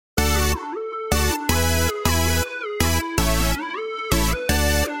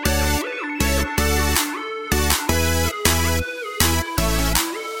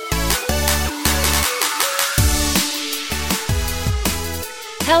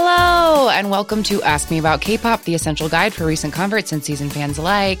Hello, and welcome to Ask Me About K-Pop, the essential guide for recent converts and seasoned fans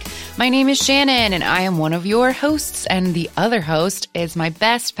alike. My name is Shannon, and I am one of your hosts, and the other host is my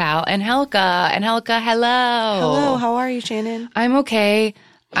best pal, Angelica. Angelica, hello. Hello, how are you, Shannon? I'm okay.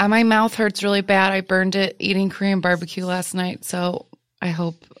 My mouth hurts really bad. I burned it eating Korean barbecue last night, so I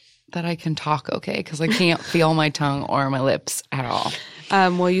hope that I can talk okay, because I can't feel my tongue or my lips at all.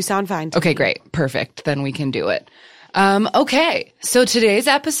 Well, you sound fine. Okay, great. Perfect. Then we can do it. Okay, so today's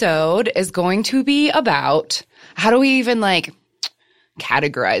episode is going to be about, how do we even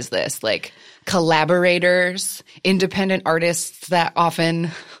categorize this? Collaborators, independent artists that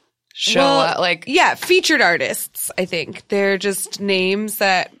often show up, Yeah, featured artists, I think. They're just names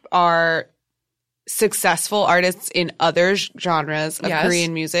that are successful artists in other genres of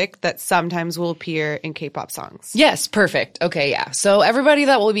Korean music that sometimes will appear in K-pop songs. Yes, perfect. Okay, yeah. So everybody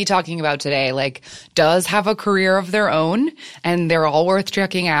that we'll be talking about today, does have a career of their own, and they're all worth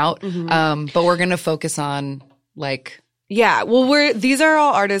checking out. Mm-hmm. But we're going to focus on, Yeah, well, these are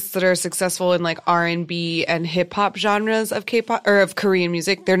all artists that are successful in R&B and hip hop genres of K-pop or of Korean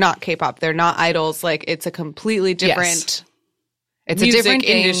music. They're not K-pop. They're not idols. It's a completely different. Yes. It's music a different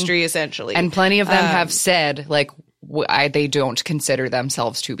industry, essentially. And plenty of them have said, they don't consider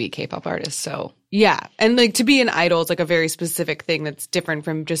themselves to be K-pop artists, so. Yeah. And, to be an idol is, a very specific thing that's different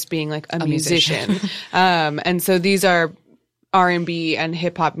from just being, a musician. And so these are R&B and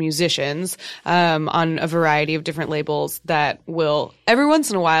hip-hop musicians on a variety of different labels that will, every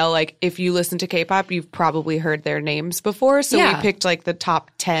once in a while, if you listen to K-pop, you've probably heard their names before. So we picked, the top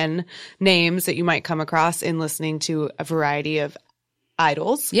 10 names that you might come across in listening to a variety of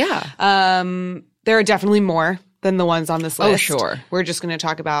idols. Yeah. There are definitely more than the ones on this list. Oh, sure. We're just going to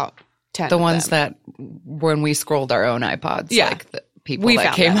talk about 10 The of ones them. that, when we scrolled our own iPods, the people we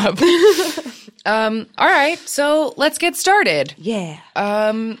that found came that. up. All right, so let's get started. Yeah.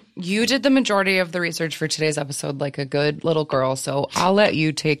 You did the majority of the research for today's episode like a good little girl, so I'll let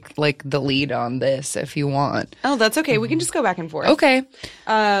you take, the lead on this if you want. Oh, that's okay. We can just go back and forth. Okay.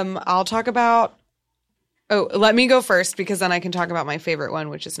 I'll talk about... Oh, let me go first because then I can talk about my favorite one,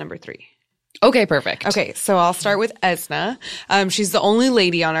 which is number 3. Okay, perfect. Okay, so I'll start with Esna. She's the only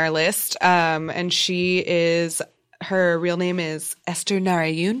lady on our list, and her real name is Esther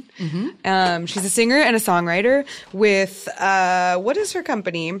Narayun. Mm-hmm. She's a singer and a songwriter with, what is her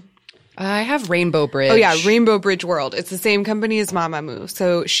company? I have Rainbow Bridge. Oh, yeah, Rainbow Bridge World. It's the same company as Mamamoo.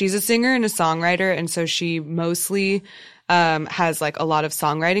 So she's a singer and a songwriter, and so she mostly has, a lot of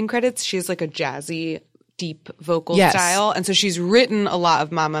songwriting credits. She has, a jazzy deep vocal style. And so she's written a lot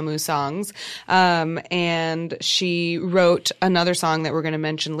of Mamamoo songs. And she wrote another song that we're going to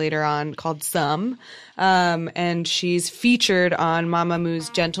mention later on called Some. And she's featured on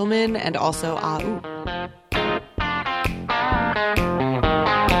Mamamoo's Gentleman and also AU.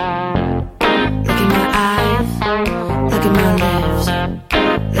 Look in my eyes, look in my lips,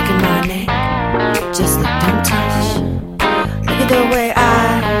 look in my neck, just look, don't touch. Look at the way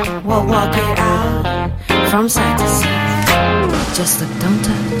I walk it out. From side to side, just look, don't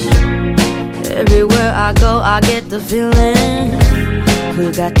touch. Everywhere I go, I get the feeling.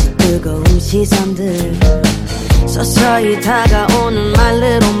 불같이 뜨거운 시선들 서서히 다가오는 my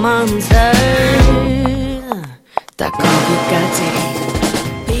little monster. 딱 거기까지.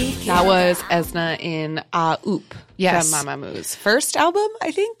 That was Esna in Aoop Yes. from Mamamoo's first album,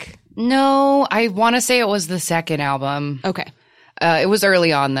 I think. No, I want to say it was the second album. Okay. It was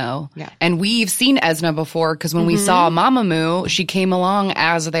early on, though. Yeah. And we've seen Esna before because when we saw Mamamoo, she came along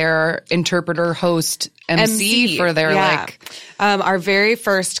as their interpreter, host, MC for their, our very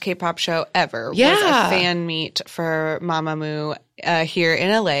first K-pop show ever was a fan meet for Mamamoo here in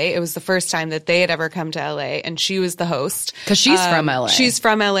LA. It was the first time that they had ever come to LA, and she was the host. Because she's from LA. She's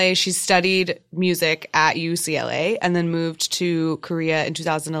from LA. She studied music at UCLA and then moved to Korea in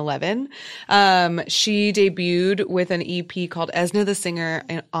 2011. She debuted with an EP called Esna the Singer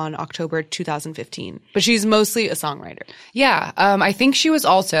on October 2015. But she's mostly a songwriter. Yeah. I think she was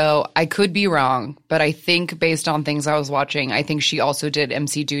also, I could be wrong, but I think based on things I was watching, I think she also did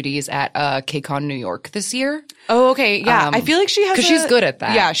MC duties at KCON New York this year. Oh, okay. Yeah. I feel like she has because she's good at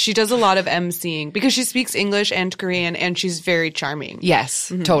that. Yeah, she does a lot of MCing because she speaks English and Korean, and she's very charming.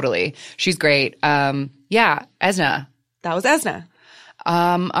 Yes, totally. She's great. Yeah, Esna. That was Esna.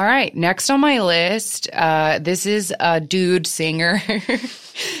 All right. Next on my list, this is a dude singer.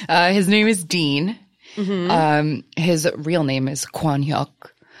 His name is Dean. His real name is Kwon Hyuk.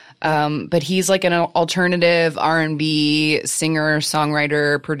 But he's like an alternative R&B singer,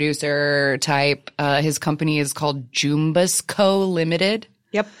 songwriter, producer type. His company is called Jumbas Co. Limited.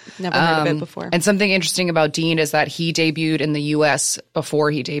 Yep. Never heard of it before. And something interesting about Dean is that he debuted in the U.S. before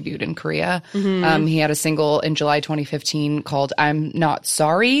he debuted in Korea. He had a single in July 2015 called I'm Not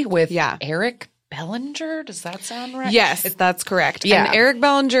Sorry with Eric Bellinger. Does that sound right? Yes, that's correct. Yeah. And Eric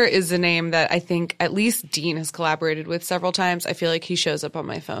Bellinger is a name that I think at least Dean has collaborated with several times. I feel like he shows up on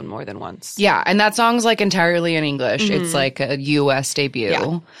my phone more than once. Yeah, and that song's like entirely in English. It's like a U.S. debut.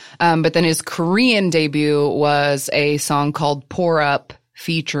 Yeah. But then his Korean debut was a song called Pour Up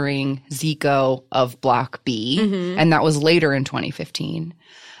featuring Zico of Block B, and that was later in 2015.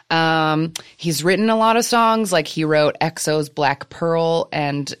 He's written a lot of songs, like he wrote EXO's Black Pearl,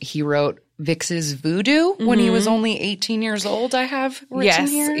 and he wrote Vix's Voodoo when he was only 18 years old, I have written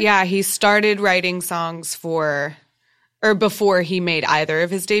here. Yeah, he started writing songs before he made either of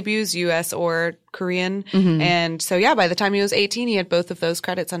his debuts, US or Korean. And so, yeah, by the time he was 18, he had both of those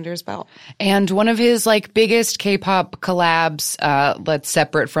credits under his belt. And one of his like biggest K-pop collabs that's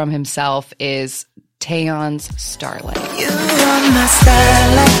separate from himself is Taeyeon's Starlight. You are my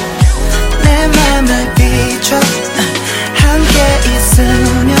starlight 내 맘을 비춰 함께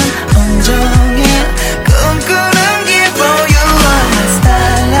있으면 온종일 꿈꾸는 기분 You are my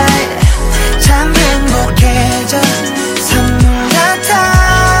starlight 참 행복해져 선물 같아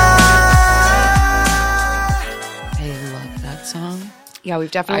I love that song. Yeah,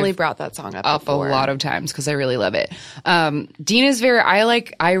 we've definitely brought that song up before. A lot of times because I really love it. Dean is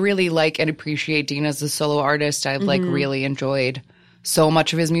I really like and appreciate Dean as a solo artist. I've like really enjoyed so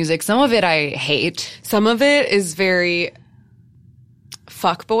much of his music. Some of it I hate. Some of it is very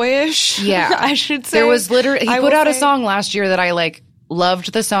fuckboyish. Yeah. I should say. There was literally, he put out a song last year that I like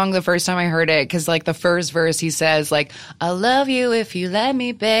loved the song the first time I heard it because like the first verse he says like, I'll love you if you let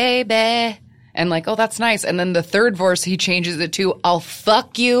me, baby. And like, oh, that's nice. And then the third verse, he changes it to, I'll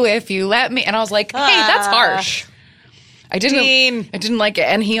fuck you if you let me. And I was like, hey, that's harsh. I didn't like it.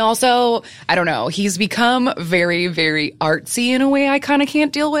 And he also, I don't know, he's become very, very artsy in a way I kind of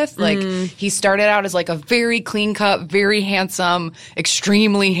can't deal with. Like, he started out as like a very clean cut, very handsome,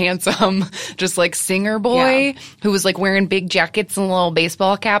 extremely handsome, just like singer boy who was like wearing big jackets and little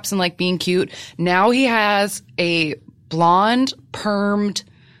baseball caps and like being cute. Now he has a blonde, permed,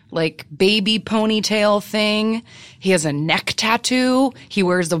 like baby ponytail thing. He has a neck tattoo. He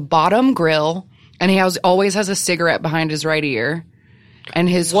wears a bottom grill, and he always has a cigarette behind his right ear. And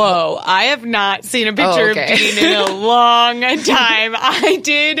his Whoa, I have not seen a picture of Dean in a long time. I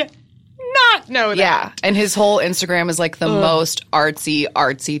did not know that. Yeah, and his whole Instagram is like the most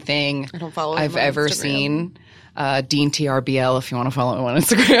artsy thing I don't follow him I've on ever Instagram. seen. Dean TRBL, if you want to follow him on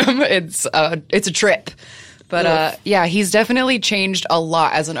Instagram. It's a trip. But yeah, he's definitely changed a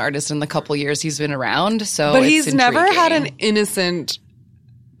lot as an artist in the couple years he's been around. So, But it's he's never intriguing. had an innocent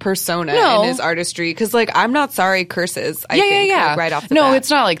persona in his artistry. Because, like, I'm not sorry curses, I think, like, right off the bat. No, it's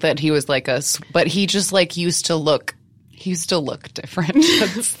not like that he was like but he just like used to look different.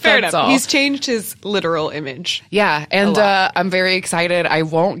 Fair enough. All. He's changed his literal image. Yeah, and I'm very excited. I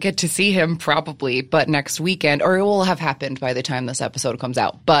won't get to see him probably, but next weekend, or it will have happened by the time this episode comes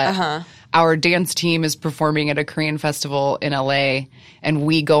out. But our dance team is performing at a Korean festival in LA, and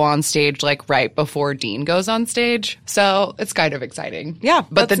we go on stage like right before Dean goes on stage. So it's kind of exciting. Yeah,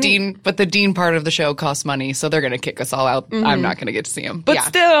 but the that's Dean part of the show costs money, so they're gonna kick us all out. I'm not gonna get to see him, but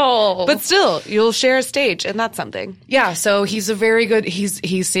But still, you'll share a stage, and that's something. yeah. So he's a very good.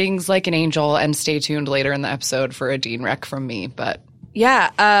 He sings like an angel, and stay tuned later in the episode for a Dean rec from me. But Yeah,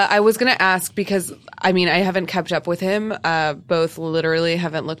 I was going to ask because, I mean, I haven't kept up with him, both literally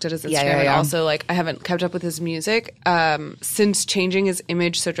haven't looked at his Instagram and also, like, I haven't kept up with his music. Since changing his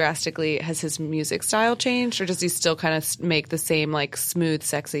image so drastically, has his music style changed, or does he still kind of make the same, like, smooth,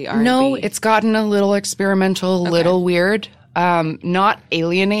 sexy R&B? no, it's gotten a little experimental, little weird. Not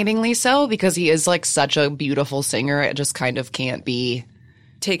alienatingly so, because he is like such a beautiful singer. It just kind of can't be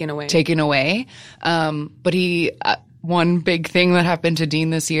taken away. But he, one big thing that happened to Dean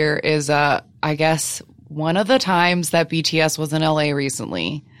this year is, I guess one of the times that BTS was in LA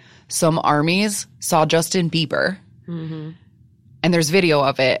recently, some armies saw Justin Bieber. And there's video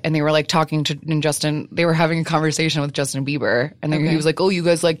of it, and they were like talking to Justin. They were having a conversation with Justin Bieber, and then he was like, "Oh, you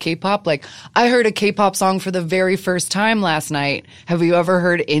guys like K-pop? Like, I heard a K-pop song for the very first time last night. Have you ever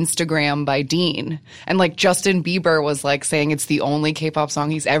heard Instagram by Dean?" And like Justin Bieber was like saying it's the only K-pop song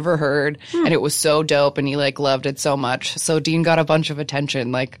he's ever heard, and it was so dope, and he like loved it so much. So Dean got a bunch of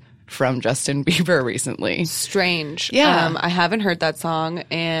attention, like from Justin Bieber recently. Strange. Yeah. I haven't heard that song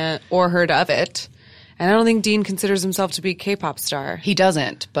or heard of it. And I don't think Dean considers himself to be a K-pop star. He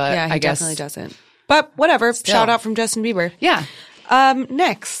doesn't, but Yeah, he I guess definitely doesn't. But whatever. Shout out from Justin Bieber. Yeah.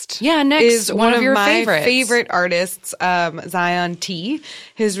 Next. Yeah, next, is one of your my favorites. favorite artists, Zion T.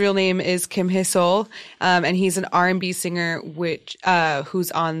 His real name is Kim Hye-sol, and he's an R&B singer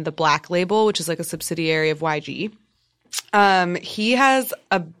who's on the Black label, which is like a subsidiary of YG. He has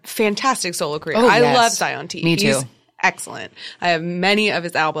a fantastic solo career. Oh, I yes. love Zion T. Me too. He's excellent. I have many of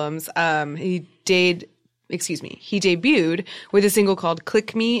his albums. He debuted with a single called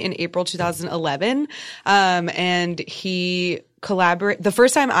Click Me in April 2011. And he the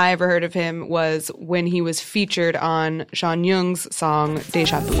first time I ever heard of him was when he was featured on Sean Young's song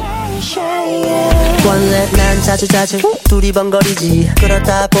Deja Vu. 원래 난 자주자주 두리번거리지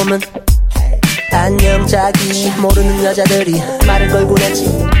그러다 보면 안녕 자기 모르는 여자들이 말을 걸곤 했지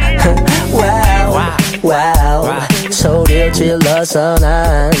와우 와우 소리를 질러서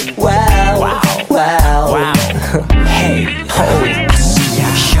난 와우 와우 Hey, ho.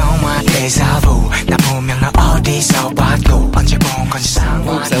 영화 데자부 나 분명 너 어디서 봤고 언제 본 건지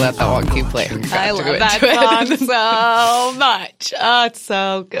상관이 Oops, I let that one keep playing. I Forgot to go love that into it. song so much. Oh, it's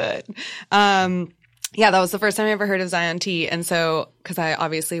so good. Yeah, that was the first time I ever heard of Zion T. And so, because I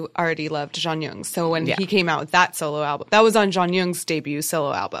obviously already loved Jeon Young. So when he came out with that solo album, that was on Jeon Young's debut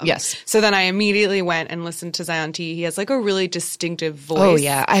solo album. Yes. So then I immediately went and listened to Zion T. He has like a really distinctive voice. Oh,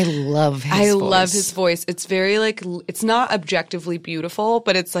 yeah. I love his I voice. love his voice. It's very like, it's not objectively beautiful,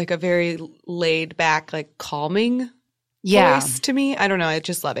 but it's like a very laid back, like calming voice to me. I don't know. I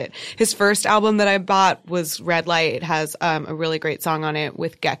just love it. His first album that I bought was Red Light. It has a really great song on it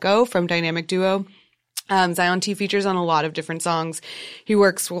with Gecko from Dynamic Duo. Zion T features on a lot of different songs. He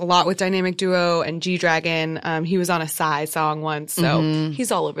works a lot with Dynamic Duo and G-Dragon. He was on a Psy song once, so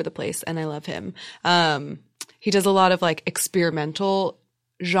he's all over the place, and I love him. He does a lot of like experimental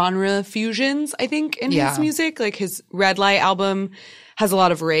genre fusions, I think, in his music. Like his Red Light album has a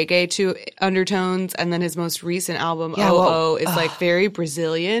lot of reggae to undertones, and then his most recent album, O.O., is like very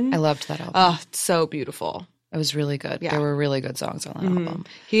Brazilian. I loved that album. Oh, it's so beautiful. It was really good. Yeah. There were really good songs on that album.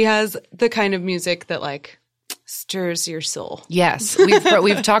 He has the kind of music that like stirs your soul. Yes.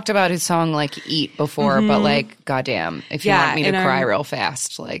 We've talked about his song like Eat before, but like, goddamn, if you want me to cry real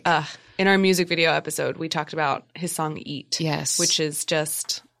fast, like. In our music video episode, we talked about his song Eat. Yes. Which is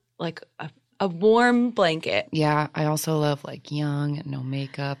just like a warm blanket. Yeah, I also love like Young and No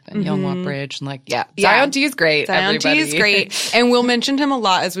Makeup and Youngwa Bridge and like Yeah. Zion T is great. Zion T is everybody. great. And we'll mention him a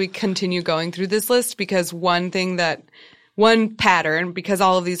lot as we continue going through this list because one pattern, because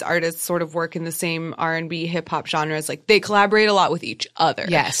all of these artists sort of work in the same R&B hip hop genres, like they collaborate a lot with each other.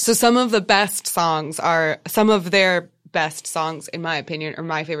 Yes. So some of the best songs some of their best songs, in my opinion, or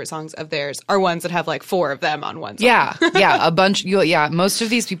my favorite songs of theirs are ones that have like four of them on one song. Yeah, a bunch. Most of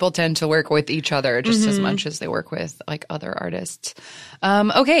these people tend to work with each other just as much as they work with like other artists.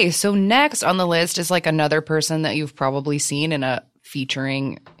 Okay, so next on the list is like another person that you've probably seen in a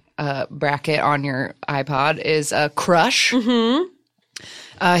featuring bracket on your iPod is Crush.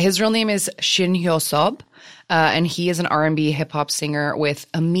 His real name is Shin Hyo-sub, and he is an R&B hip hop singer with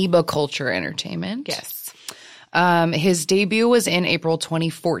Amoeba Culture Entertainment. Yes. His debut was in April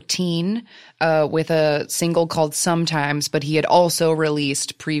 2014 with a single called Sometimes, but he had also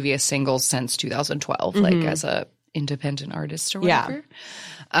released previous singles since 2012, like as a independent artist or whatever.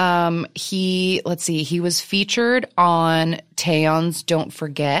 He was featured on Taeyeon's Don't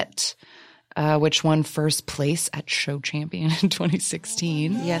Forget, which won first place at Show Champion in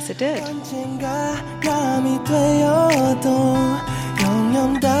 2016. Yes, it did. 언젠가 남이 되어도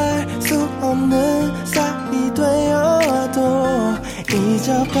영영 닿을 수 없는 사이 되어도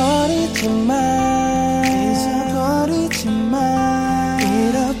잊어버리지 마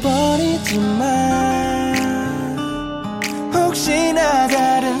잃어버리지 마 혹시나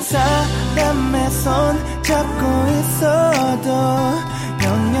다른 사람의 손 잡고 있어도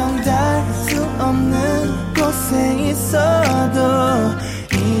영영 닿을 수 없는 곳에 있어도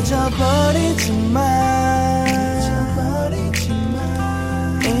잊어버리지 마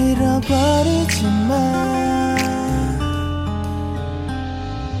잃어버리지 마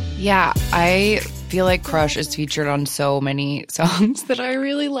Yeah, I feel like Crush is featured on so many songs that I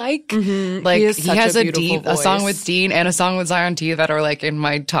really like. Like He has such has a beautiful a song voice. with Dean and a song with Zion T that are like in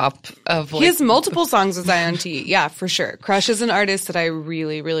my top of like, He has multiple songs with Zion T. Yeah, for sure. Crush is an artist that I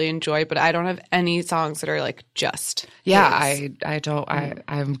really, really enjoy, but I don't have any songs that are like just Yeah, his.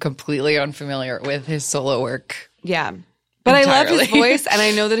 I'm completely unfamiliar with his solo work. Yeah. But I love his Entirely. voice, and I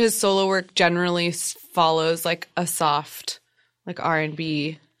know that his solo work generally follows like a soft, like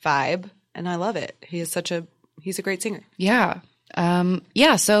R&B vibe, and I love it. He's a great singer. Yeah.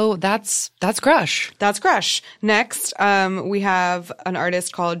 So that's Crush. That's Crush. Next, we have an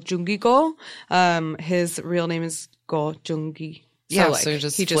artist called Jungi Go. His real name is Go Jungi Yeah, like, so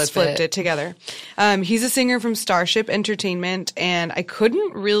just he just flip flipped it together. He's a singer from Starship Entertainment, and I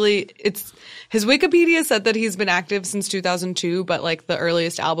couldn't really. His Wikipedia said that he's been active since 2002, but like the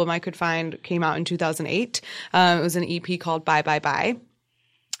earliest album I could find came out in 2008. It was an EP called Bye Bye Bye.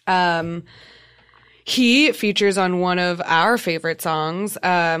 He features on one of our favorite songs,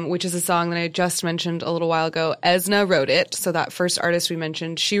 which is a song that I just mentioned a little while ago. Esna wrote it. So that first artist we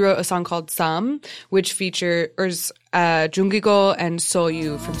mentioned, she wrote a song called Some, which features Jungigo and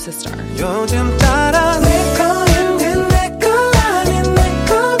Soyu from Sistar. 요즘 따라 내 거인 내거 아닌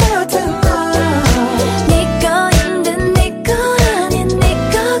내거 같은 너 네거 힘든 네거 아닌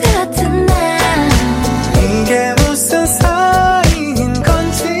네거 같은 나 이게 무슨 사이인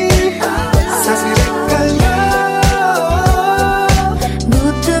건지 사실 헷갈려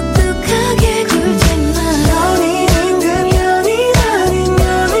무뚝뚝하게 굴지마 연인인 듯 연인 아닌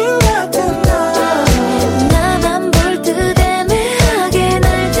연인 같은 너 나만 볼 듯 애매하게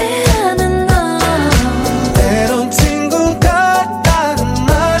날 대하는 너 때론 친구 같다는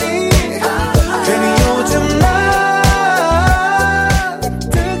말이 괜히 요즘 난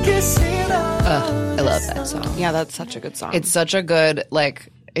듣기 싫어 I love that song. Yeah, that's such a good song. It's such a good, like,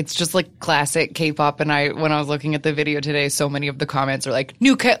 it's just like classic K-pop. And when I was looking at the video today, so many of the comments are like,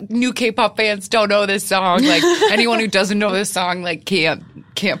 new K-pop fans don't know this song. Like, anyone who doesn't know this song, like, can't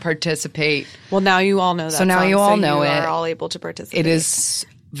participate. well, now you all know that. So now song, you all know you it. are all able to participate. It is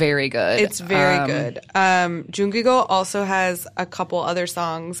very good. It's very good. Jungigo also has a couple other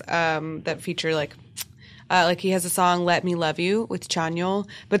songs that feature like he has a song "Let Me Love You" with Chanyeol,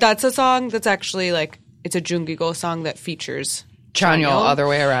 but that's a song that's actually like it's a Jungigo song that features Chanyeol, other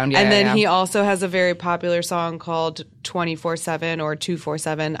way around. Yeah, and then yeah. he also has a very popular song called 24/7 or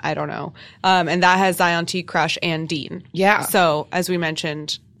 247, I don't know. And that has Zion T, Crush, and Dean. Yeah. So as we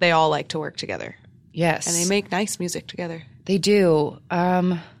mentioned, they all like to work together, Yes. and they make nice music together. They do.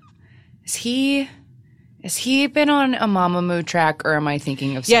 Has he been on a Mamamoo track, or am I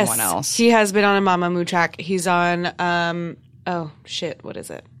thinking of someone else? He has been on a Mamamoo track. He's on oh shit, what is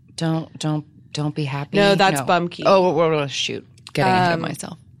it? Don't be happy. No, that's Bumkey. Oh, shoot. Getting ahead of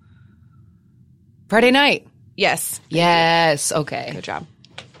myself. Friday Night. Yes. Yes. Okay. Good job.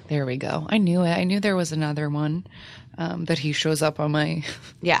 There we go. I knew it. I knew there was another one that he shows up on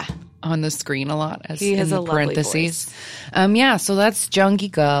Yeah. on the screen a lot as He has in a the lovely parentheses. Yeah, so that's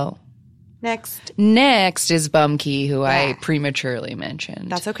Jungigo. Next. Next is Bumkey, who I prematurely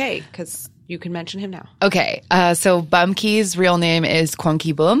mentioned. That's okay, because you can mention him now. Okay, so Bumkey's real name is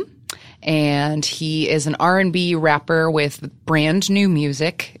Kwangki Bum, and he is an R&B rapper with Brand New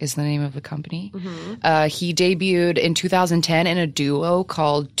Music is the name of the company. He debuted in 2010 in a duo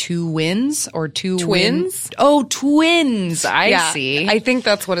called Two Wins or Two Twins? Wins. Oh, Twins. I see. I think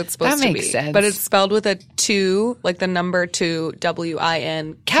that's what it's supposed That to makes be. sense. But it's spelled with a 2, like the number 2,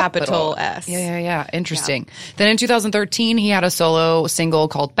 WIN, capital S. Yeah. Interesting. Then in 2013, he had a solo single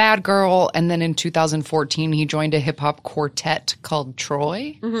called Bad Girl. And then in 2014, he joined a hip hop quartet called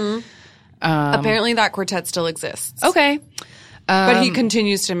Troy. Apparently that quartet still exists. Okay. But he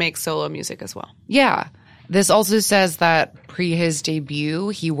continues to make solo music as well. Yeah. This also says that pre his debut,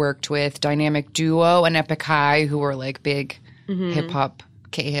 he worked with Dynamic Duo and Epic High, who were like big hip hop,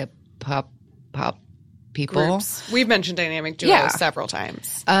 K-hip hop people. Groups. We've mentioned Dynamic Duo Yeah. several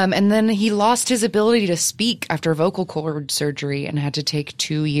times. And then he lost his ability to speak after vocal cord surgery and had to take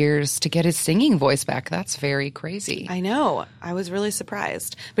 2 years to get his singing voice back. That's very crazy. I know. I was really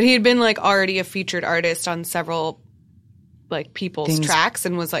surprised. But he had been like already a featured artist on several like people's tracks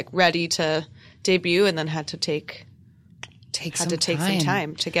and was like ready to debut and then had to take some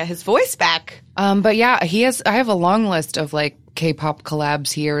time to get his voice back. But yeah, I have a long list of like K-pop collabs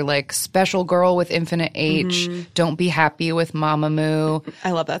here, like Special Girl with Infinite H, Don't Be Happy with Mamamoo,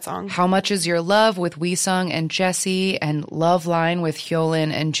 I love that song. How Much Is Your Love with Weesung and Jessie, and Love Line with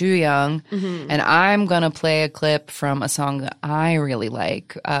Hyolyn and Jooyoung. And I'm going to play a clip from a song that I really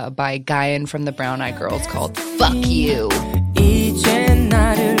like by Gayen from the Brown Eyed Girls called Fuck You. 이제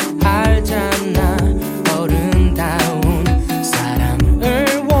나를 알잖아 어른다운 사랑을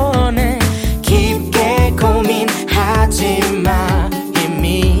원해 깊게 고민하지 마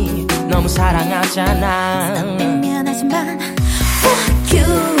이미 너무 사랑하잖아 미안하지만 fuck you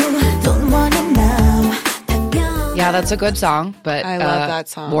don't want it now Yeah, that's a good song, but I love that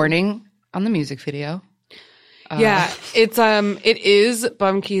song. Warning on the music video. Yeah, it is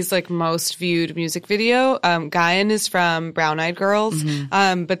Bumkey's like most viewed music video. Gayen is from Brown Eyed Girls,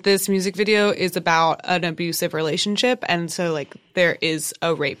 but this music video is about an abusive relationship, and so like there is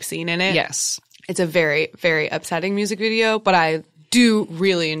a rape scene in it. Yes. It's a very, very upsetting music video, but I do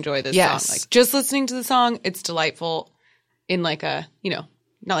really enjoy this Yes. song. Like just listening to the song, it's delightful. in like a,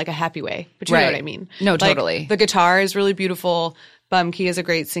 not like a happy way, but you know Right. what I mean. No, Like, totally. the guitar is really beautiful. Bumkey has a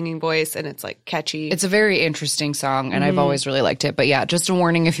great singing voice, and it's like catchy. It's a very interesting song, and I've always really liked it. But yeah, just a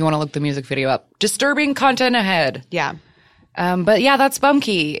warning if you want to look the music video up. Disturbing content ahead. yeah. But yeah, that's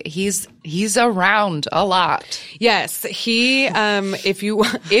Bumkey. He's around a lot. Yes, he. If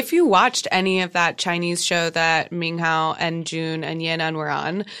you watched any of that Chinese show that Ming Hao and June and Yenan were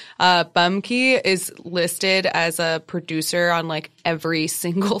on, Bumkey is listed as a producer on like every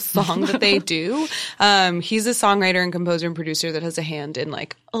single song that they do. He's a songwriter and composer and producer that has a hand in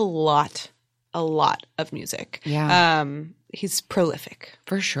like a lot of music. Yeah. He's prolific.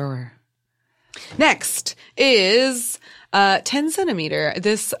 For sure. Next is 10 centimeter.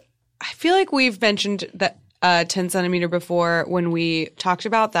 This, I feel like we've mentioned that 10 centimeter before when we talked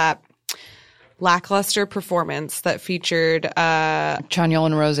about that lackluster performance that featured Chanyeol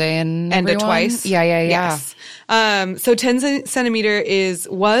and Rose and Enda everyone? Twice. Yeah. Yes. So 10 centimeter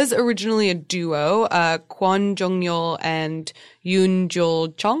was originally a duo, Kwon Jong-yeol and Yoon Jong,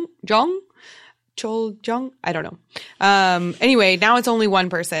 I don't know. Anyway, now it's only one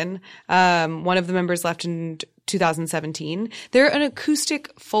person. One of the members left in 2017. They're an acoustic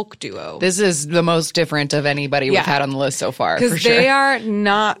folk duo. This is the most different of anybody we've Yeah. had on the list so far. For Because sure. they are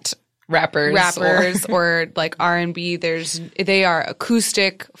not rappers or like R&B. They are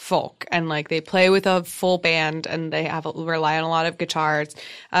acoustic folk, and like they play with a full band, and they rely on a lot of guitars.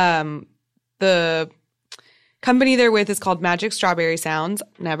 The company they're with is called Magic Strawberry Sounds.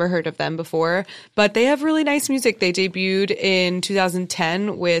 Never heard of them before, but they have really nice music. They debuted in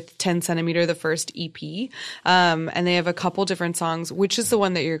 2010 with 10 centimeter, the first EP. And they have a couple different songs. Which is the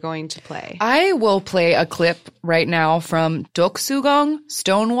one that you're going to play? I will play a clip right now from Doksugong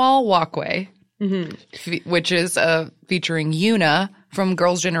Stonewall Walkway, which is featuring Yuna from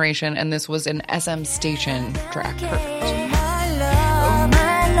Girls' Generation, and this was an SM Station track. Perfect.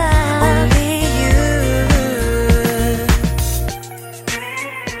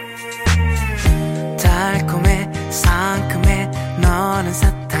 달콤해 상큼해 너는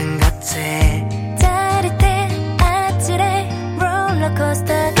사탕 같아 짜릿해 아찔해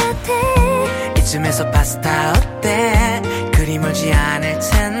롤러코스터 같아 이쯤에서 파스타 어때 그리 멀지 않을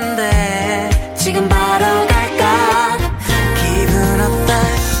텐데 지금 바로 갈까 기분 어때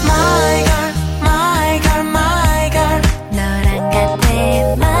My girl my girl my girl 너랑 같아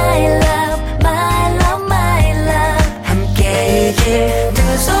My love my love my love 함께 이 길 두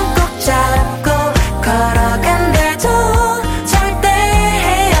손 꼭 잡고 걸어간대도 절대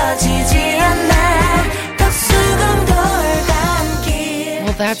헤어지지 않아 덕수궁 돌담길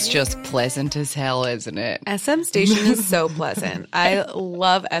Well, that's just pleasant as hell, isn't it? SM Station is so pleasant. I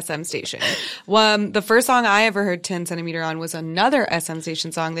love SM Station. The first song I ever heard 10 centimeter on was another SM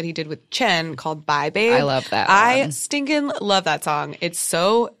Station song that he did with Chen called Bye Babe. I love that I one. stinking love that song. It's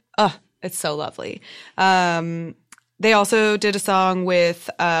so lovely. They also did a song with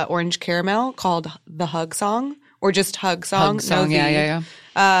Orange Caramel called The Hug Song, or just Hug Song. Hug Song, No, yeah.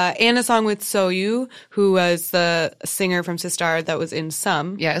 And a song with Soyu, who was the singer from Sistar that was in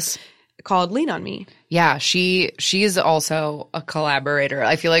Some, Yes. called Lean on Me. Yeah, she's also a collaborator.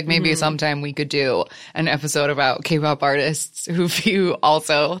 I feel like maybe sometime we could do an episode about K-pop artists who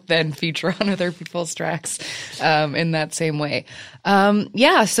also then feature on other people's tracks in that same way.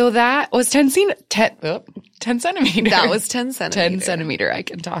 Yeah, so that was 10 centimeter. That was 10 centimeter. 10 centimeter. I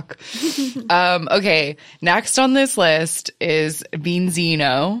can talk. Okay, next on this list is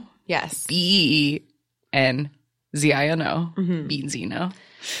Beenzino. Yes. Beenzino. Beenzino.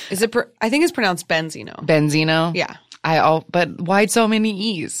 Is it? I think it's pronounced Benzino. Benzino. Yeah. But why so many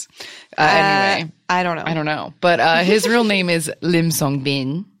E's? Anyway, I don't know. I don't know. But his real name is Lim Song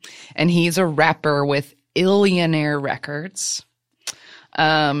Bin, and he's a rapper with Illionaire Records.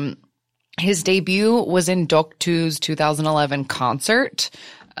 His debut was in Doktu's 2011 concert.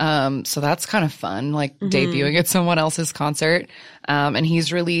 So that's kind of fun, like debuting at someone else's concert. And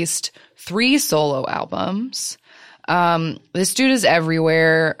he's released 3 solo albums. This dude is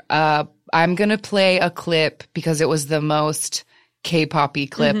everywhere. I'm going to play a clip because it was the most K-pop-y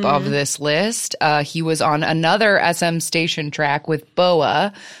clip of this list. He was on another SM Station track with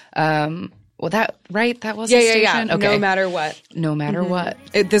Boa. Well, that, right? That was a station? Yeah. Okay. No matter what. No matter what.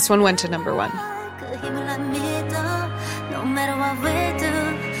 This one went to number 1.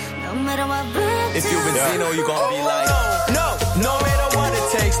 If you Benzino, you gon' be like no matter what it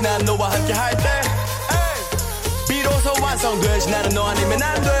takes 난 너와 함께 할 때 비로소 완성되지 나는 너 아니면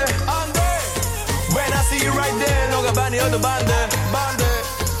안 돼 When I see you right there 너가 반이어도 반대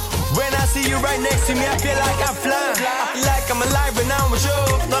When I see you right next to me I feel like I'm flying Like I'm alive when I'm with you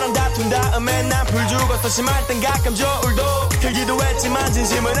너랑 다투 아픈 다음에 난 불 죽었어 심할 땐 가끔 저울도 들기도 했지만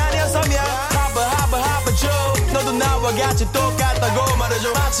진심은 아니었으면 하바 줘 너도 나와 같이 똑같다고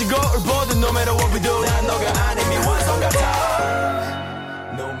말해줘 마치 거울 보듯 no matter what we do 난 너가 아니면 완성 같아.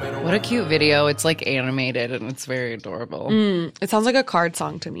 What a cute video. It's like animated and it's very adorable. It sounds like a card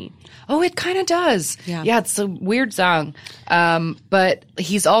song to me. Oh, it kind of does. Yeah. It's a weird song. But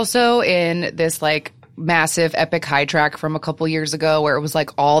he's also in this like massive Epic High track from a couple years ago where it was like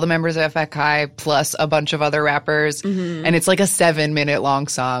all the members of Epic High plus a bunch of other rappers. And it's like a 7-minute long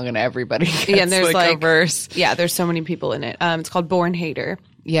song and everybody gets And there's like a verse. Yeah, there's so many people in it. It's called Born Hater.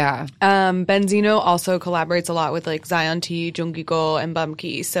 Yeah. Benzino also collaborates a lot with like Zion T, Jungkook, and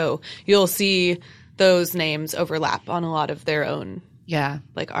Bumkey. So you'll see those names overlap on a lot of their own Yeah.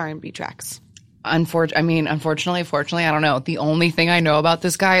 like R&B tracks. Unfortunately, fortunately, I don't know. The only thing I know about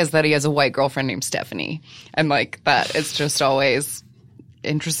this guy is that he has a white girlfriend named Stephanie. And like that, it's just always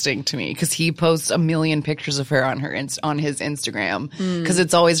interesting to me because he posts a million pictures of her on his Instagram because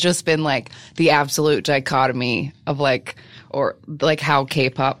it's always just been like the absolute dichotomy of like how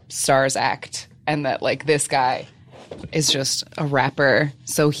K-pop stars act and that like this guy is just a rapper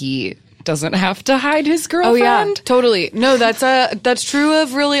so he doesn't have to hide his girlfriend. Oh yeah, totally. No, that's true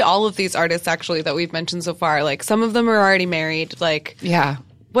of really all of these artists actually that we've mentioned so far. Like some of them are already married, like Yeah.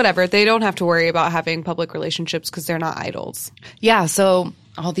 whatever. They don't have to worry about having public relationships because they're not idols. Yeah, so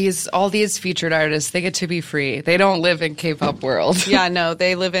all these featured artists, they get to be free. They don't live in K-pop world. Yeah, no,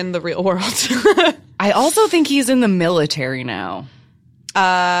 they live in the real world. I also think he's in the military now.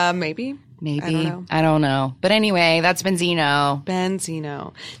 Maybe. Maybe. I don't know. But anyway, that's Benzino.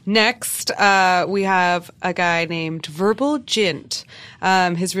 Benzino. Next, we have a guy named Verbal Jint.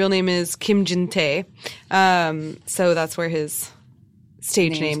 His real name is Kim Jin-tae. So that's where his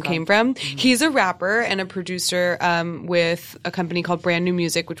stage name came from. He's a rapper and a producer with a company called Brand New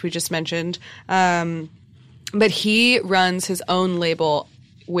Music, which we just mentioned. But he runs his own label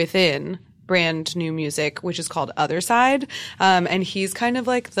within Brand New Music, which is called Other Side. And he's kind of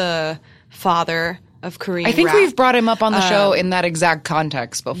like the father of Korean I think rap. we've brought him up on the show in that exact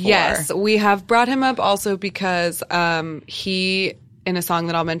context before. Yes, we have brought him up also because he, in a song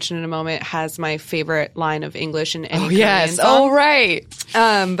that I'll mention in a moment, has my favorite line of English in any Korean song. Oh, right.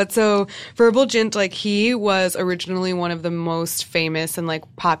 But so Verbal Jint, like he was originally one of the most famous and like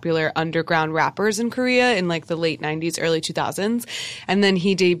popular underground rappers in Korea in like the late 90s, early 2000s. And then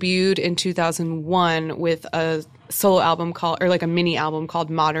he debuted in 2001 with a solo album called, or like a mini album called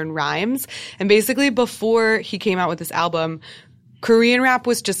Modern Rhymes. And basically before he came out with this album, Korean rap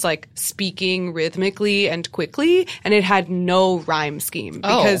was just like speaking rhythmically and quickly, and it had no rhyme scheme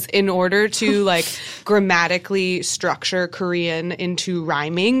because in order to like grammatically structure Korean into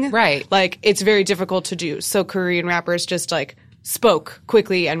rhyming, right, like it's very difficult to do. So Korean rappers just like spoke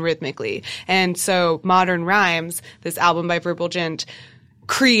quickly and rhythmically. And so Modern Rhymes, this album by Verbal Jint,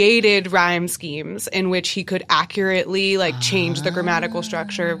 created rhyme schemes in which he could accurately like change the grammatical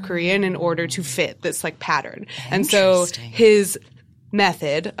structure of Korean in order to fit this like pattern. And so his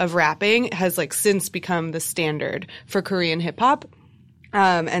method of rapping has like since become the standard for Korean hip hop.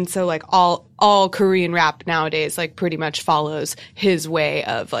 And so like all Korean rap nowadays like pretty much follows his way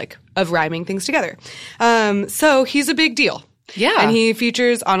of rhyming things together. So he's a big deal. Yeah. And he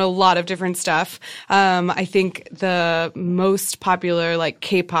features on a lot of different stuff. I think the most popular like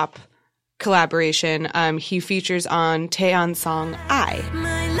K-pop collaboration, he features on Taeyeon's song I.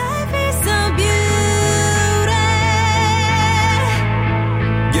 My life is so beautiful.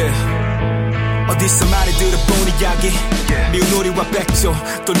 Yeah. 어디서 많이 들어본 이야기 미운 우리와 백조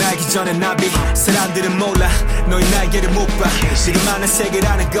또 날기 전에 나비 사람들은 몰라 너의 날개를 못 봐 지금 많은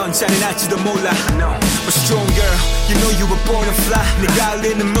세계라는 건 잔인할지도 몰라 But strong girl you know you were born to fly 네가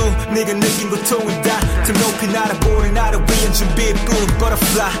흘리는 무 네가 느낀 고통은 다 더 높이 날아보는 나를 위한 준비뿐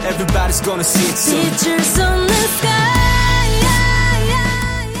Butterfly everybody's gonna see it soon Pictures on the sky.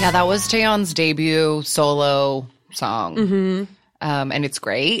 Yeah, that was Taeyeon's debut solo song. Mm-hmm. And it's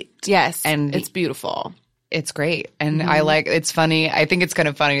great. Yes. And it's beautiful. It's great. And I like, it's funny. I think it's kind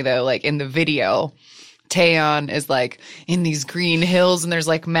of funny though, like in the video, Taeyeon is like in these green hills and there's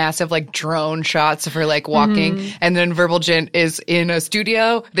like massive like drone shots of her like walking. And then Verbal Jint is in a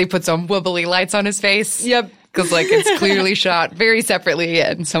studio. They put some wibbly lights on his face. Yep. Because, like, it's clearly shot very separately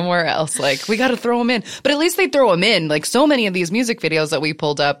and somewhere else. Like, we got to throw him in. But at least they throw him in. Like, so many of these music videos that we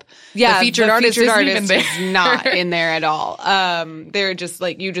pulled up, the featured artist isn't even there. Is not in there at all. They're just,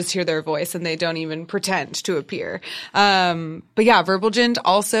 like, you just hear their voice and they don't even pretend to appear. But yeah, Verbalgent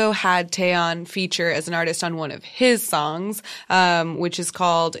also had Taeyeon feature as an artist on one of his songs, which is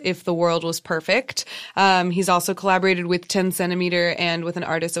called If the World Was Perfect. He's also collaborated with 10 Centimeter and with an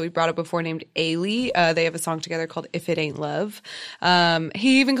artist that we brought up before named Ailey. They have a song together called If It Ain't Love.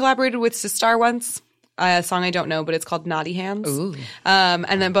 He even collaborated with Sistar once, a song I don't know, but it's called Naughty Hands. Ooh.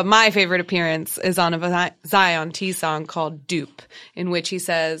 But my favorite appearance is on a Zion T song called Dupe, in which he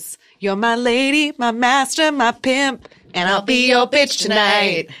says, "You're my lady, my master, my pimp, and I'll be your bitch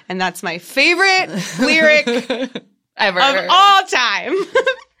tonight." And that's my favorite lyric Ever. of all time.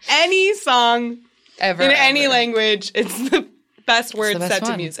 Any song Ever. in any language, it's the best word best set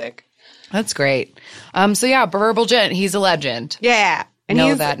to one. music. That's great. So yeah, Verbalgent, he's a legend. Yeah. And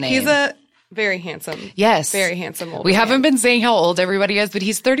Know that name. He's a very handsome. Yes. Very handsome old We man. haven't been saying how old everybody is, but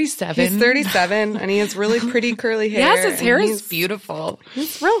he's 37. He's 37 and he has really pretty curly hair. Yes, his and hair is he's- beautiful.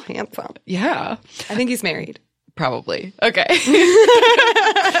 He's real handsome. Yeah. I think he's married. Probably. Okay.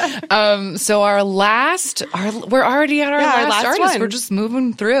 So we're already at our last artist. one. We're just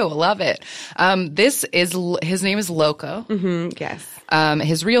moving through. I love it. His name is Loco. Yes.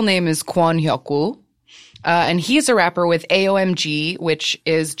 His real name is Kwon Hyuk-woo. And he's a rapper with AOMG, which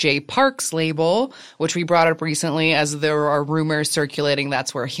is Jay Park's label, which we brought up recently as there are rumors circulating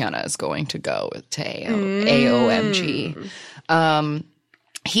that's where Hyuna is going to go to AOMG.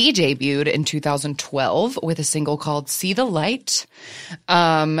 He debuted in 2012 with a single called See the Light.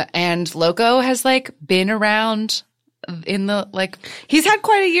 And Loco has like been around in the like He's had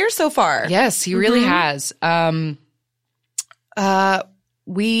quite a year so far. yes, he really has.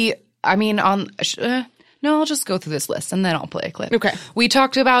 No, I'll just go through this list and then I'll play a clip. Okay. We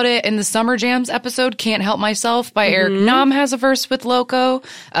talked about it in the Summer Jams episode, Can't Help Myself by Eric Nam has a verse with Loco.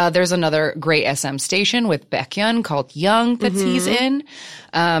 There's another great SM station with Baekhyun called Young that he's in.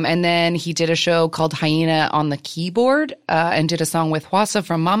 And then he did a show called Hyena on the Keyboard and did a song with Hwasa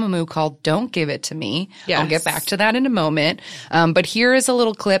from Mamamoo called Don't Give It To Me. Yes. I'll get back to that in a moment. But here is a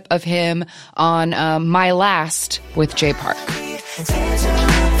little clip of him on My Last with Jay Park.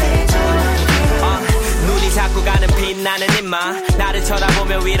 눈이 자꾸 가는 빛나는 입마 나를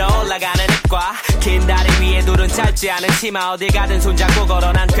쳐다보며 위로 올라가는 입과 긴 다리 위에 둘은 짧지 않은 치마 어딜 가든 손잡고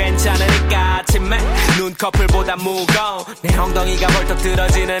걸어 난 괜찮으니까 아침에 눈꺼풀보다 무거운 내 엉덩이가 벌떡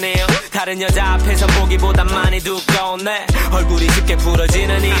들어지는 이유 다른 여자 앞에서 보기보다 많이 두꺼운 내 얼굴이 쉽게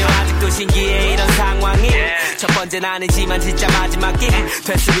부러지는 이유 아직도 신기해 이런 상황이 첫 번째는 아니지만 진짜 마지막이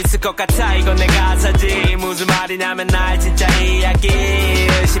될 수 있을 것 같아 이건 내 가사지 무슨 말이냐면 날 진짜 이야기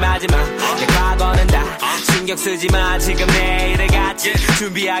의심하지 마내 과거는 다 신경 쓰지 마 지금 내일을 같이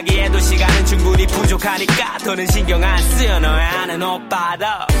준비하기에도 시간은 충분히 부족하니까 더는 신경 안 쓰여 너의 아는 오빠도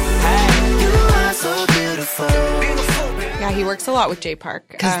Hey you are so beautiful Yeah, he works a lot with Jay Park.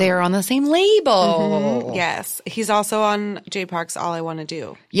 Because they're on the same label. Yes. He's also on Jay Park's All I Want to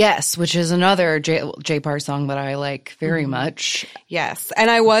Do. Yes, which is another Jay Park song that I like very much. Yes. And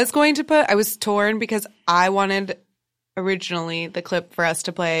I was torn because I wanted originally the clip for us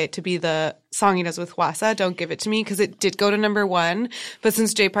to play to be the song he does with Hwasa, Don't Give It To Me, because it did go to number 1. But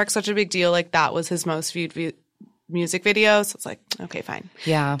since Jay Park's such a big deal, like that was his most viewed music video. So it's like, okay, fine.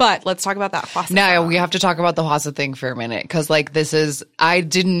 Yeah. But let's talk about that Hwasa Now song. we have to talk about the Hwasa thing for a minute because like I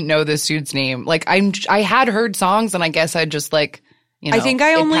didn't know this dude's name. Like I had heard songs and I guess I just like, you know, I think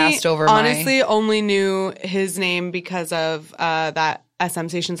I it only passed over honestly only knew his name because of that SM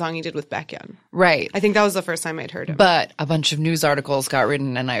Station song he did with Baekhyun. right. I think that was the first time I'd heard him. But a bunch of news articles got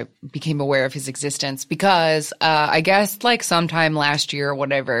written and I became aware of his existence because I guess like sometime last year or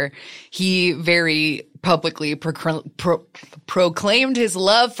whatever, he very publicly proclaimed his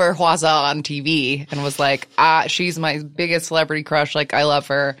love for Hwasa on TV and was like, she's my biggest celebrity crush. Like, I love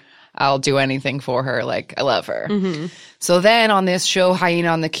her. I'll do anything for her. Like, I love her. So then on this show, Hyena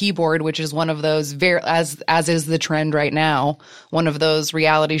on the Keyboard, which is one of those as is the trend right now, one of those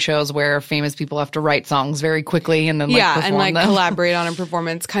reality shows where famous people have to write songs very quickly and then perform them. Collaborate on a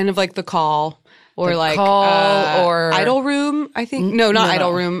performance, kind of like The Call or The Call or Idol Room. I think no, not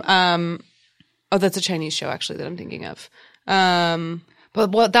Idol Room. Oh, that's a Chinese show actually that I'm thinking of.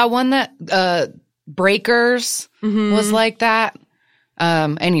 But what that one that Breakers was like that.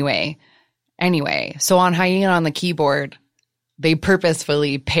 Anyway, so on Hyena on the Keyboard, they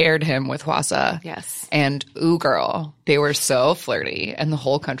purposefully paired him with Hwasa. Yes. And ooh girl, they were so flirty and the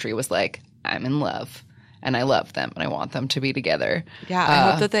whole country was like, I'm in love. and I love them, and I want them to be together. Yeah,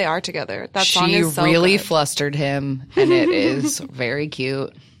 I hope that they are together. That song She is so really good. flustered him, and it is very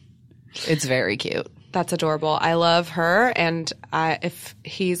cute. It's very cute. That's adorable. I love her, and if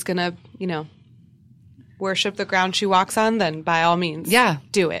he's gonna, worship the ground she walks on, then by all means,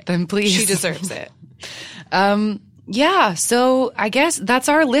 do it. Then please. She deserves it. Yeah, so I guess that's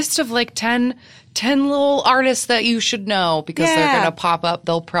our list of like 10 little artists that you should know because they're Yeah. going to pop up.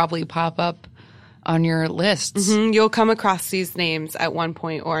 They'll probably pop up on your lists. You'll come across these names at one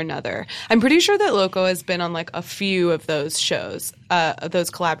point or another. I'm pretty sure that Loco has been on like a few of those shows, those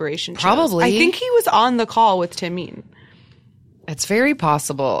collaboration shows. Probably. I think he was on the call with Timeen. It's very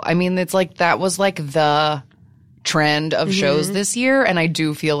possible. I mean, it's like that was like the trend of shows this year, and I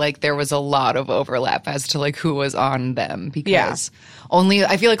do feel like there was a lot of overlap as to like who was on them because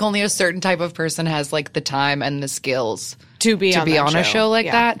I feel like only a certain type of person has like the time and the skills To be on that a show like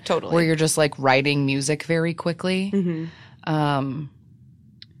Yeah, that, totally. where you're just like writing music very quickly.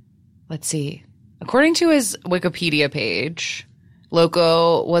 Let's see. According to his Wikipedia page,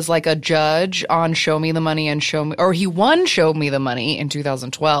 Loco was like a judge on Show Me the Money and he won Show Me the Money in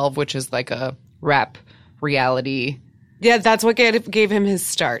 2012, which is like a rap reality. Yeah, that's what gave him his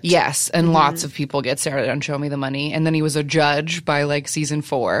start. Yes, and lots of people get started on Show Me the Money. And then he was a judge by like season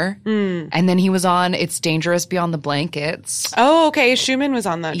 4. And then he was on It's Dangerous Beyond the Blankets. Oh, okay. Schumann was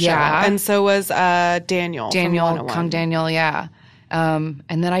on that show. Yeah. And so was Daniel. from Daniel, 101. Kung Daniel, yeah. And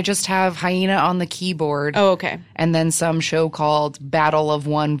then I just have Hyena on the keyboard. Oh, okay. And then some show called Battle of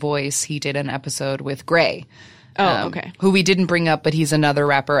One Voice. He did an episode with Gray. Oh, okay. Who we didn't bring up, but he's another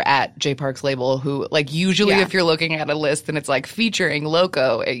rapper at J Park's label who, like, usually Yeah. if you're looking at a list and it's like featuring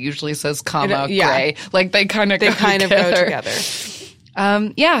Loco, it usually says comma yeah. Gray. Like they kind of They go kind of together. go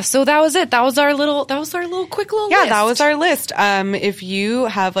together. Yeah, so that was it. That was our little quick little Yeah, list. that was our list. If you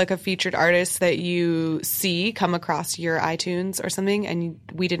have like a featured artist that you see come across your iTunes or something and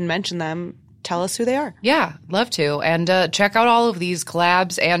we didn't mention them, tell us who they are. Yeah, love to. And check out all of these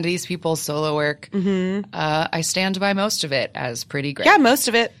collabs and these people's solo work. I stand by most of it as pretty great. Yeah, most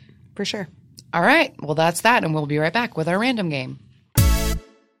of it, for sure. All right. Well, that's that. And we'll be right back with our random game.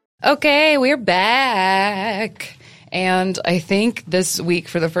 Okay, we're back. And I think this week,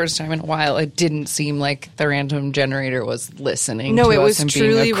 for the first time in a while, it didn't seem like the random generator was listening No, to it us was and being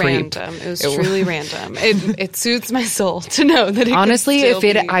truly a creep. random. It was truly random. It soothes my soul to know that it Honestly, can if still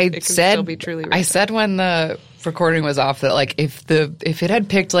it, be, I it can said, still be truly random. I said when the recording was off that like if it had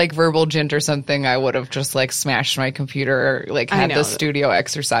picked like Verbal Gent or something, I would have just like smashed my computer or like I had know. the studio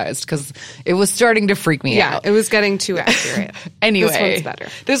exercised because it was starting to freak me Yeah, out. it was getting too accurate. Anyway, This one's better.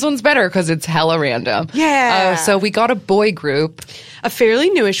 This one's better because it's hella random. Yeah. So we got a boy group. A fairly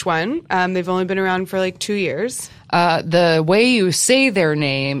newish one. They've only been around for like 2 years. The way you say their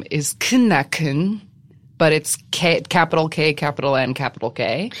name is Knacken, but it's capital K, capital N, capital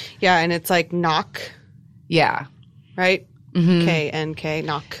K. Yeah, and it's like knock, Yeah. right? K-N-K,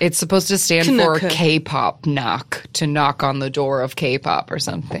 knock. It's supposed to stand for Knacken. K-pop knock, to knock on the door of K-pop or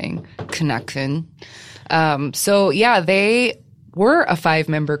something. Knacken. So yeah, they were a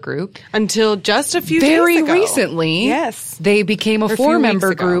 5-member group. Until just a few Very days ago. recently, Yes. they became a Or a few 4-member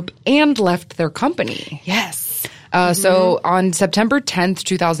weeks ago. group and left their company. Yes. So on September 10th,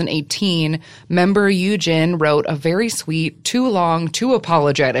 2018, member Yujin wrote a very sweet, too long, too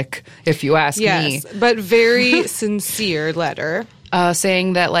apologetic, if you ask me, Yes, but very sincere letter.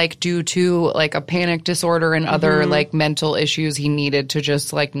 saying that like due to like a panic disorder and other like mental issues, he needed to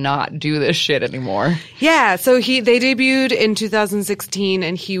just like not do this shit anymore. Yeah, so they debuted in 2016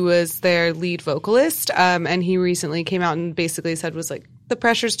 and he was their lead vocalist. And he recently came out and basically said was like, the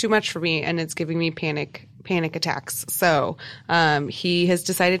pressure's too much for me and it's giving me panic attacks. So he has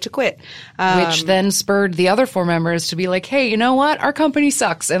decided to quit. Which then spurred the other 4 members to be like, hey, you know what? Our company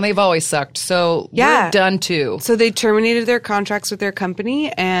sucks and they've always sucked. So Yeah. we're done too. So they terminated their contracts with their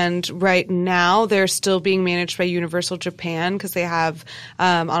company, and right now they're still being managed by Universal Japan because they have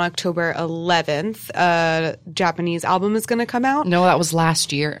on October 11th a Japanese album is going to come out. No, that was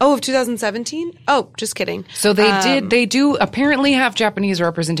last year. Oh, of 2017? Oh, just kidding. So they do apparently have Japanese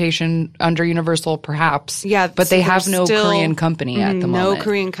representation under Universal, perhaps. Yeah, but so they have there's no still- Korean company at the moment. No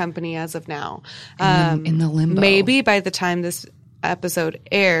Korean company as of now. in the limbo. Maybe by the time this episode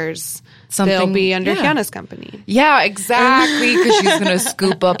airs, Something- they'll be under yeah. Hannah's company. Yeah, exactly. Because she's going to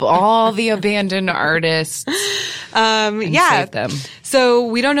scoop up all the abandoned artists and Yeah. save them. So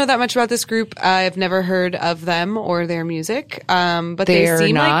we don't know that much about this group. I've never heard of them or their music. But they They're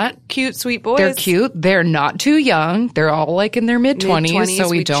seem not- like cute, sweet boys. They're cute. They're not too young. They're all like in their mid-20s, Mid-20s, so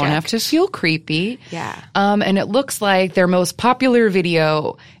we we don't have checked. to feel creepy. Yeah. And it looks like their most popular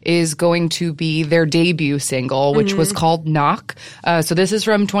video is going to be their debut single, which was called Knock. So this is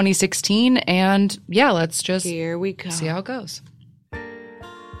from 2016. And yeah, let's just Here we go. see how it goes.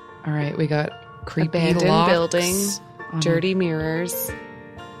 All right, we got creepy Abandoned locks. building, dirty mirrors.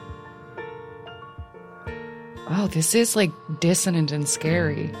 Oh, this is like dissonant and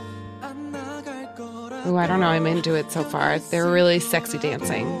scary. Oh, I don't know. I'm into it so far. They're really sexy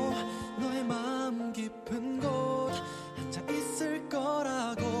dancing.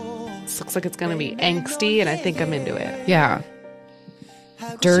 This looks like it's going to be angsty, and I think I'm into it. Yeah.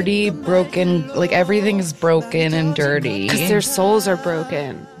 Dirty, broken, like everything is broken and dirty. Because their souls are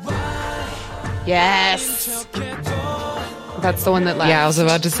broken. Yes. That's the one that left. Yeah, I was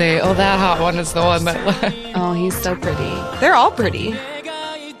about to say, oh, that hot one is the one that left. Oh, he's so pretty. They're all pretty.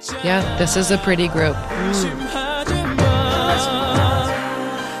 Yeah, this is a pretty group.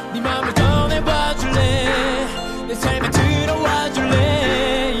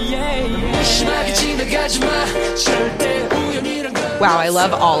 Wow, I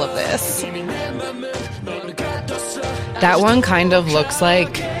love all of this. That one kind of looks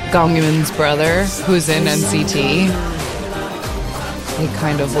like Gongmin's brother, who's in NCT. They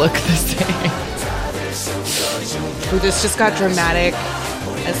kind of look the same. Ooh, this just got dramatic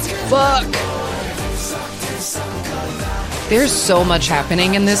as fuck. There's so much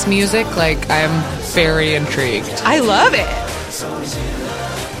happening in this music. Like, I'm very intrigued. I love it.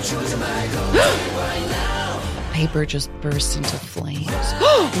 Paper just burst into flames.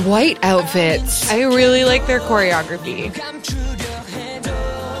 White outfits. I really like their choreography.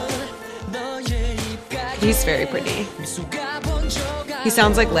 He's very pretty. He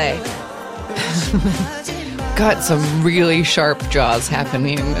sounds like Lay. Got some really sharp jaws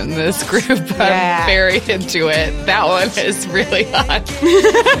happening in this group. Yeah. I'm very into it. That one is really hot.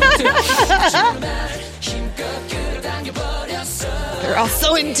 They're all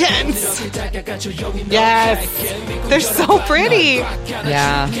so intense. Yes. They're so pretty.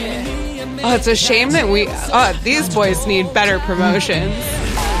 Yeah. Oh, it's a shame that these boys need better promotions.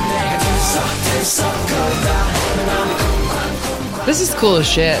 This is cool as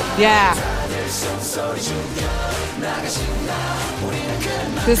shit. Yeah.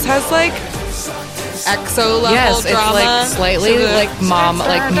 This has like EXO level Yes, it's drama. like slightly to the- like Mama.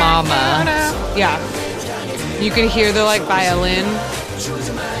 Yeah. You can hear the like violin.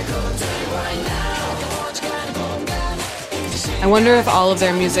 I wonder if all of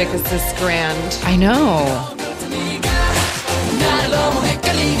their music is this grand. I know.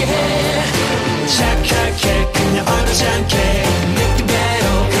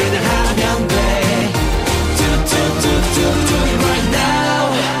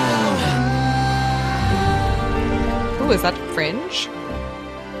 Ooh, is that fringe?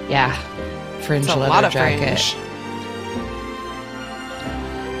 Yeah. Fringe It's a leather lot of jacket. fringe.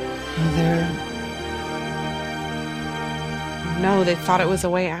 Oh, they're No, they thought it was a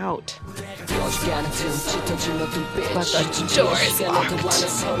way out. But the door is locked.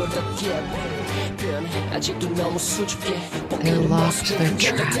 They're locked. They're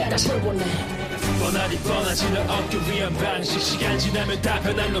trapped.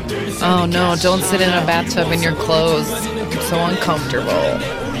 Oh no, don't sit in a bathtub in your clothes. It's so uncomfortable.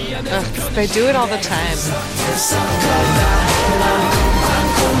 Ugh, they do it all the time.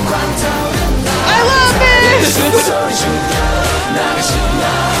 I love this!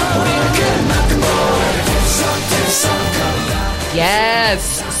 Yes,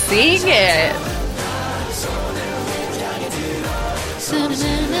 sing it.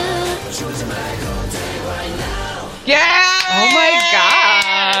 Yeah! Oh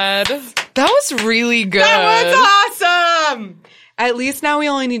my god. That was really good. That was awesome! At least now we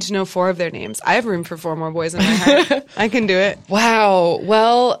only need to know 4 of their names. I have room for 4 more boys in my heart. I can do it. Wow.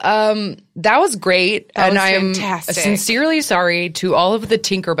 Well, that was great. That and was I'm fantastic. sincerely sorry to all of the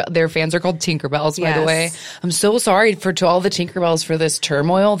Tinkerbell. Their fans are called Tinkerbells, by the Yes. way. I'm so sorry to all the Tinkerbells for this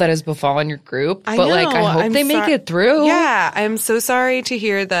turmoil that has befallen your group. I But know. like, I hope I'm they make sor- it through. Yeah, I'm so sorry to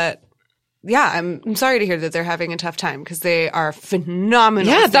hear that. Yeah, I'm sorry to hear that they're having a tough time because they are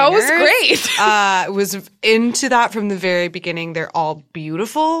phenomenal. Yeah, that was singers. great. Was into that from the very beginning. They're all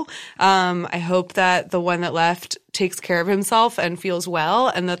beautiful. I hope that the one that left takes care of himself and feels well,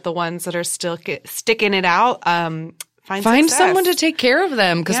 and that the ones that are still sticking it out find Find success. someone to take care of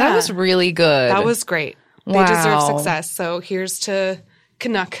them because that Yeah. was really good. That was great. They Wow. deserve success. So here's to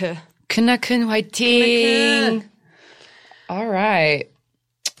Kanaka. Kanakun Whiting. All right.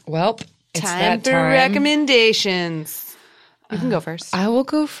 Well, it's Time that for time. recommendations. You can go first. I will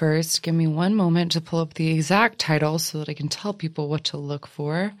go first. Give me one moment to pull up the exact title so that I can tell people what to look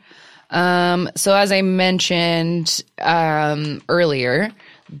for. So as I mentioned earlier,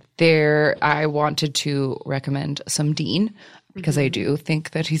 I wanted to recommend some Dean because I do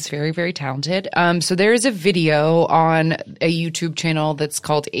think that he's very, very talented. So there is a video on a YouTube channel that's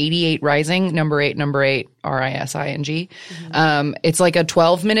called 88 Rising, number 8, RISING. It's like a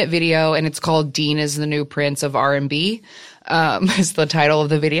 12-minute video, and it's called Dean is the New Prince of R&B. Is the title of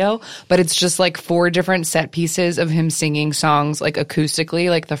the video, but it's just like 4 different set pieces of him singing songs like acoustically.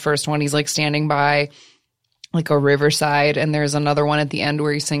 Like the first one, he's like standing by like a riverside, and there's another one at the end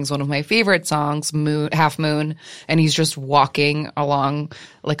where he sings one of my favorite songs, Half Moon, and he's just walking along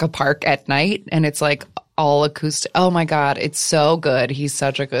like a park at night, and it's like all acoustic. Oh my God, it's so good. He's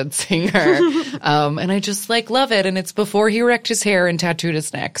such a good singer. And I just like love it. And it's before he wrecked his hair and tattooed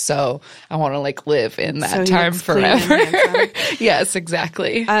his neck. So I want to like live in that So he time looks clean and forever. handsome. Yes,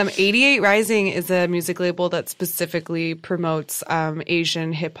 exactly. 88 Rising is a music label that specifically promotes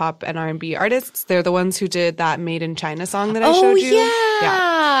Asian hip hop and R&B artists. They're the ones who did that Made in China song that I showed you.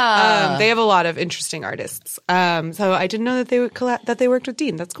 Yeah. They have a lot of interesting artists. So I didn't know that they would that they worked with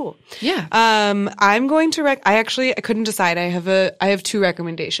Dean. That's cool. Yeah. I'm going to I couldn't decide. I have 2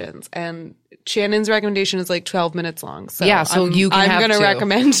 recommendations, and Shannon's recommendation is like 12 minutes long. So Yeah, so you can have I'm going to 2.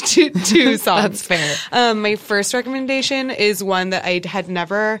 recommend two songs. That's fair. My first recommendation is one that I had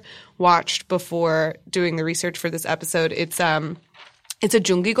never watched before doing the research for this episode. It's a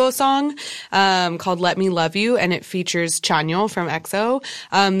Jungigo song called Let Me Love You, and it features Chanyeol from EXO.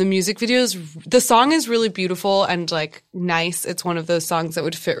 The song is really beautiful and like nice. It's one of those songs that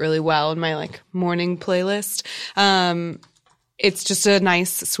would fit really well in my like morning playlist. It's just a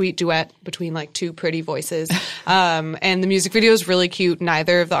nice, sweet duet between like 2 pretty voices. And the music video is really cute.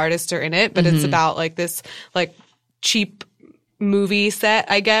 Neither of the artists are in it, but it's about like this like cheap movie set,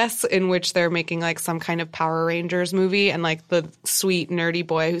 I guess, in which they're making like some kind of Power Rangers movie, and like the sweet nerdy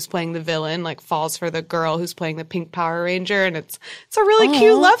boy who's playing the villain like falls for the girl who's playing the pink Power Ranger, and it's a really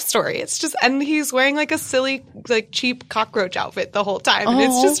cute love story. It's just, and he's wearing like a silly like cheap cockroach outfit the whole time, and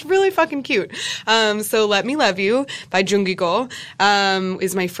it's just really fucking cute. So Let Me Love You by Jungigo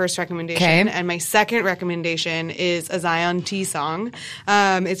is my first recommendation, and my second recommendation is a Zion T song.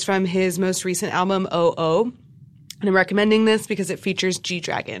 It's from his most recent album OO. And I'm recommending this because it features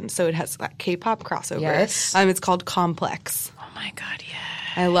G-Dragon, so it has that K-pop crossover. Yes. It's called Complex. Oh my God,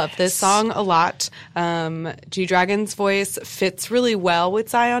 yeah. I love this song a lot. G-Dragon's voice fits really well with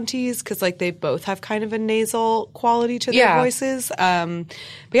Zion T's because like they both have kind of a nasal quality to their voices. But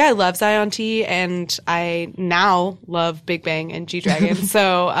yeah, I love Zion T, and I now love Big Bang and G-Dragon.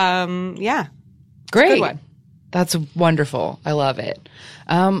 So yeah, Great. Good one. That's wonderful. I love it.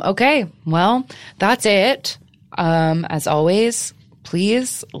 Okay. Well, that's it. As always,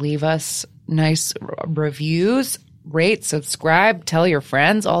 please leave us nice reviews, rate, subscribe, tell your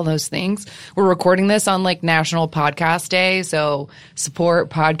friends, all those things. We're recording this on like National Podcast Day, so support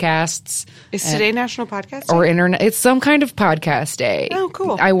podcasts. Is today National Podcast Day? Or internet. It's some kind of podcast day. Oh,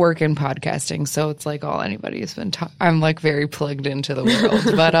 cool. I work in podcasting, so it's like all anybody's been I'm like very plugged into the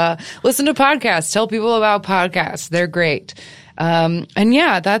world. But listen to podcasts. Tell people about podcasts. They're great. And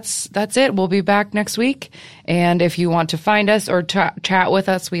yeah, that's it. We'll be back next week. And if you want to find us or chat with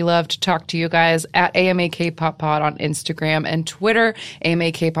us, we love to talk to you guys at AMAKPopPod on Instagram and Twitter,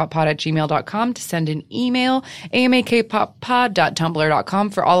 AMAKPopPod@gmail.com to send an email, AMAKPopPod.tumblr.com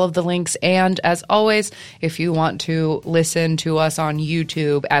for all of the links. And as always, if you want to listen to us on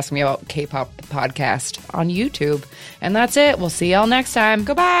YouTube, Ask Me About K-Pop Podcast on YouTube. And that's it. We'll see y'all next time.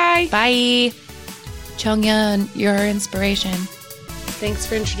 Goodbye. Bye. Chungyeon, you're our inspiration. Thanks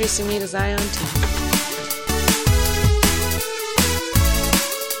for introducing me to Zion T.